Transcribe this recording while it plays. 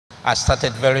I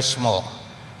started very small.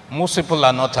 Most people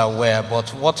are not aware, but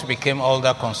what became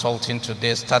Alder Consulting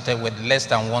today started with less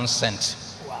than 1 cent.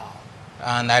 Wow.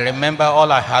 And I remember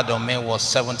all I had on me was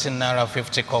 17 naira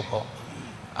 50 kobo.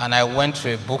 And I went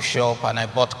to a bookshop and I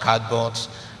bought cardboard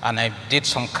and I did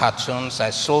some cartoons.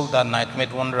 I sold that night,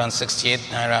 made 168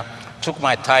 naira, took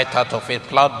my tithe out of it,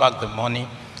 plowed back the money.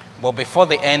 But before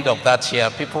the end of that year,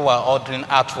 people were ordering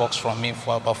artworks from me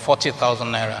for about 40,000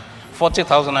 naira.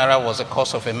 40,000 naira was the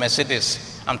cost of a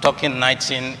Mercedes. I'm talking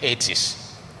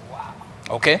 1980s. Wow.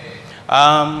 Okay?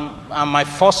 And my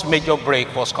first major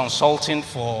break was consulting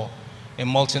for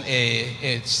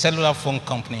a cellular phone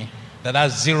company that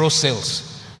has 0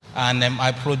 sales. And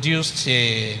I produced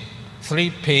a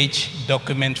 3-page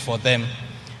document for them.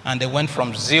 And they went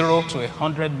from 0 to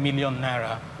 100 million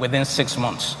naira within 6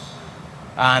 months.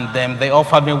 And they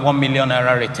offered me 1 million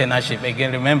naira retainership.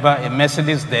 Again, remember, a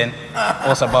Mercedes then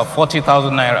was about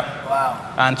 40,000 naira.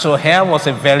 Wow. And so here was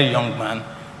a very young man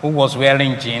who was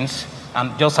wearing jeans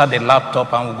and just had a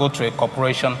laptop and would go to a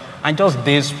corporation and just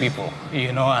daze people,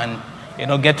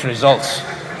 and, get results,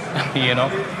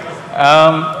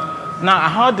 Now,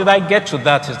 how did I get to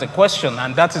that is the question,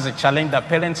 and that is a challenge that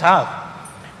parents have.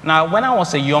 Now, when I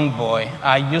was a young boy,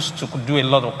 I used to do a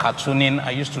lot of cartooning.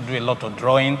 I used to do a lot of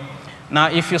drawing. Now,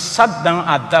 if you sat down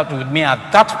with me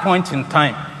at that point in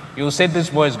time, you will say this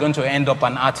boy is going to end up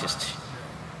an artist.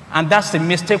 And that's the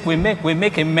mistake we make. We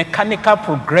make a mechanical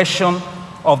progression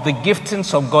of the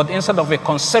giftings of God instead of a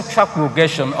conceptual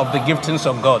progression of the giftings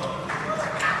of God.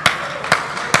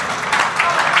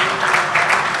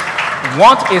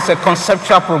 What is a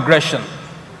conceptual progression?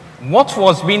 What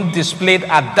was being displayed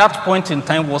at that point in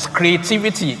time was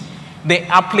creativity. The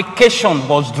application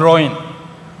was drawing.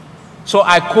 So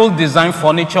I could design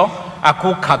furniture, I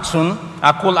could cartoon,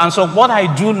 and so what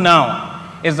I do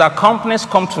now is that companies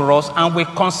come to us and we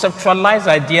conceptualize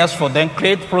ideas for them,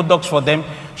 create products for them,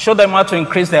 show them how to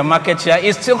increase their market share.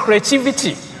 It's still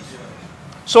creativity.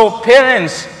 So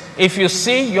parents, if you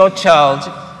see your child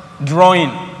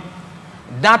drawing,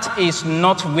 that is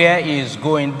not where he is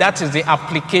going. That is the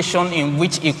application in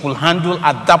which he could handle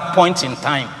at that point in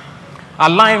time.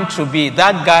 Allow him to be.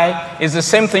 That guy is the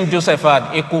same thing Joseph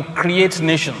had. He could create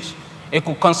nations. He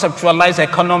could conceptualize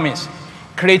economies.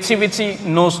 Creativity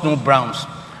knows no bounds.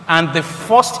 And the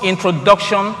first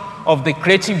introduction of the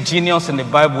creative genius in the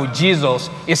Bible, Jesus,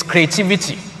 is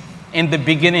creativity. In the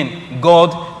beginning,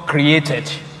 God created.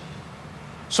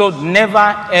 So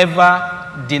never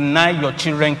ever deny your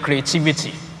children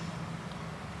creativity.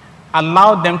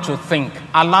 Allow them to think.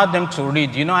 Allow them to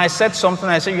read. I said something.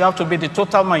 I said you have to be the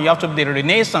total man. You have to be the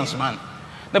Renaissance man.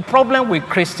 The problem with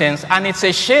Christians, and it's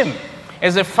a shame,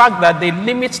 is the fact that they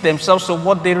limit themselves to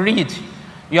what they read.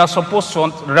 You are supposed to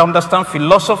understand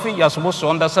philosophy. You are supposed to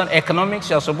understand economics.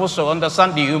 You are supposed to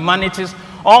understand the humanities.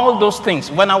 All those things.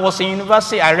 When I was in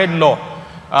university, I read law.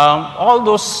 All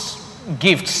those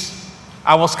gifts.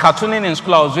 I was cartooning in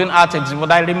school. I was doing art exhibits.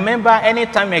 But I remember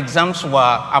anytime exams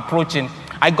were approaching,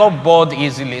 I got bored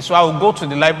easily. So I would go to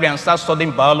the library and start studying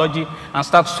biology and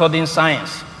start studying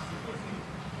science.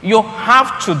 You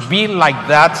have to be like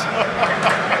that.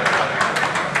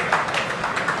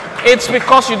 It's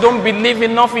because you don't believe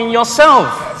enough in yourself.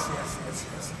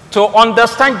 Yes. To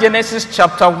understand Genesis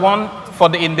chapter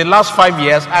 1, in the last 5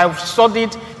 years, I've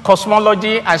studied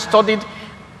cosmology, I studied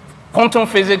quantum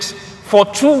physics for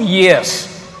 2 years,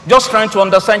 just trying to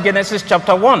understand Genesis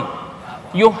chapter 1.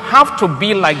 You have to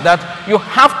be like that. You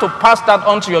have to pass that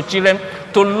on to your children,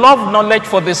 to love knowledge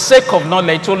for the sake of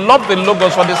knowledge, to love the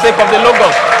logos for the sake of the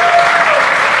logos.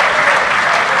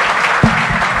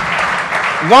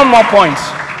 One more point.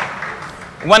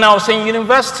 When I was in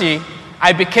university,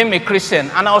 I became a Christian,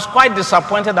 and I was quite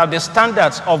disappointed at the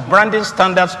standards of branding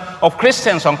standards of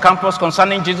Christians on campus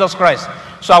concerning Jesus Christ.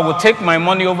 So I would take my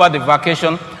money over the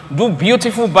vacation, do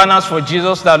beautiful banners for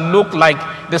Jesus that look like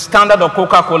the standard of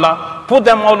Coca-Cola, put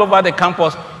them all over the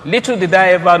campus. Little did I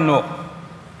ever know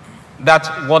that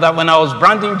when I was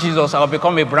branding Jesus, I would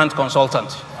become a brand consultant.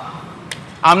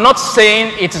 I'm not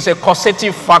saying it is a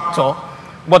causative factor,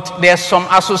 but there's some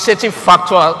associative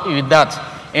factor with that.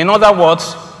 In other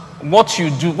words, what you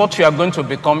do, what you are going to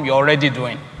become, you're already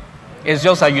doing. It's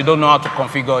just that you don't know how to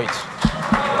configure it.